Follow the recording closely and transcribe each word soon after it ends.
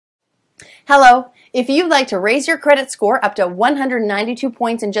Hello! If you'd like to raise your credit score up to 192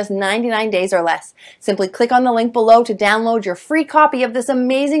 points in just 99 days or less, simply click on the link below to download your free copy of this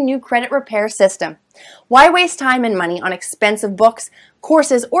amazing new credit repair system. Why waste time and money on expensive books,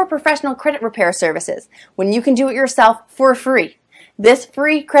 courses, or professional credit repair services when you can do it yourself for free? This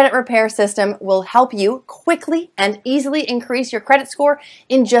free credit repair system will help you quickly and easily increase your credit score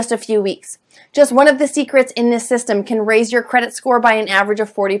in just a few weeks. Just one of the secrets in this system can raise your credit score by an average of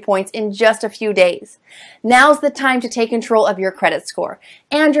 40 points in just a few days. Now's the time to take control of your credit score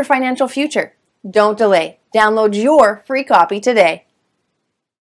and your financial future. Don't delay. Download your free copy today.